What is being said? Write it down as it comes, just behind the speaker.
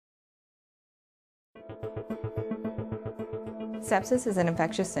Sepsis is an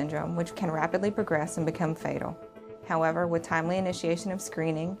infectious syndrome which can rapidly progress and become fatal. However, with timely initiation of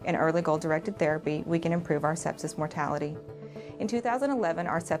screening and early goal-directed therapy, we can improve our sepsis mortality. In 2011,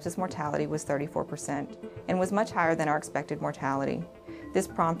 our sepsis mortality was 34% and was much higher than our expected mortality. This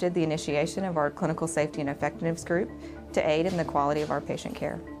prompted the initiation of our Clinical Safety and Effectiveness Group to aid in the quality of our patient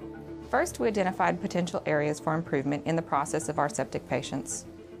care. First, we identified potential areas for improvement in the process of our septic patients.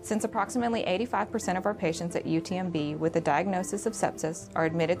 Since approximately 85% of our patients at UTMB with a diagnosis of sepsis are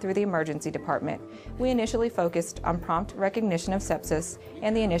admitted through the emergency department, we initially focused on prompt recognition of sepsis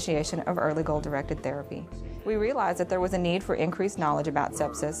and the initiation of early goal-directed therapy. We realized that there was a need for increased knowledge about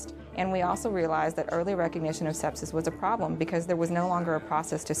sepsis, and we also realized that early recognition of sepsis was a problem because there was no longer a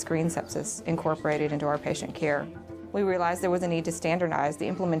process to screen sepsis incorporated into our patient care. We realized there was a need to standardize the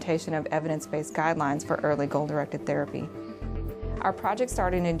implementation of evidence-based guidelines for early goal-directed therapy. Our project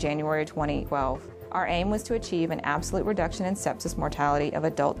started in January 2012. Our aim was to achieve an absolute reduction in sepsis mortality of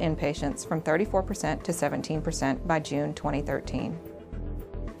adult inpatients from 34% to 17% by June 2013.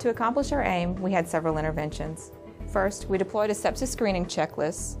 To accomplish our aim, we had several interventions. First, we deployed a sepsis screening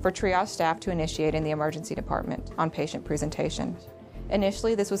checklist for triage staff to initiate in the emergency department on patient presentation.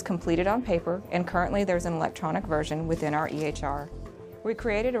 Initially, this was completed on paper, and currently there's an electronic version within our EHR. We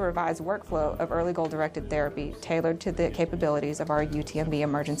created a revised workflow of early goal-directed therapy tailored to the capabilities of our UTMB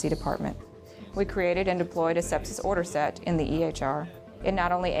emergency department. We created and deployed a sepsis order set in the EHR. It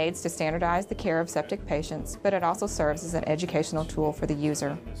not only aids to standardize the care of septic patients, but it also serves as an educational tool for the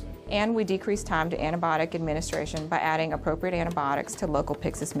user. And we decreased time to antibiotic administration by adding appropriate antibiotics to local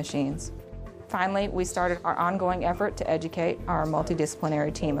Pyxis machines. Finally, we started our ongoing effort to educate our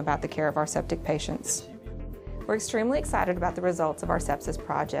multidisciplinary team about the care of our septic patients. We're extremely excited about the results of our sepsis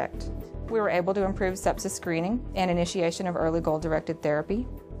project. We were able to improve sepsis screening and initiation of early goal-directed therapy.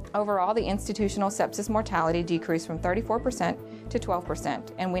 Overall, the institutional sepsis mortality decreased from 34% to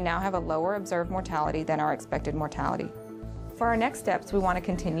 12%, and we now have a lower observed mortality than our expected mortality. For our next steps, we want to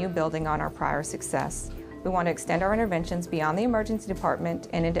continue building on our prior success. We want to extend our interventions beyond the emergency department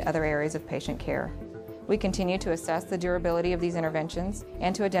and into other areas of patient care. We continue to assess the durability of these interventions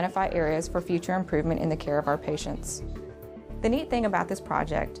and to identify areas for future improvement in the care of our patients. The neat thing about this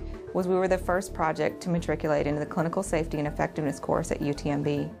project was we were the first project to matriculate into the Clinical Safety and Effectiveness course at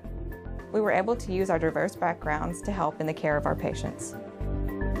UTMB. We were able to use our diverse backgrounds to help in the care of our patients.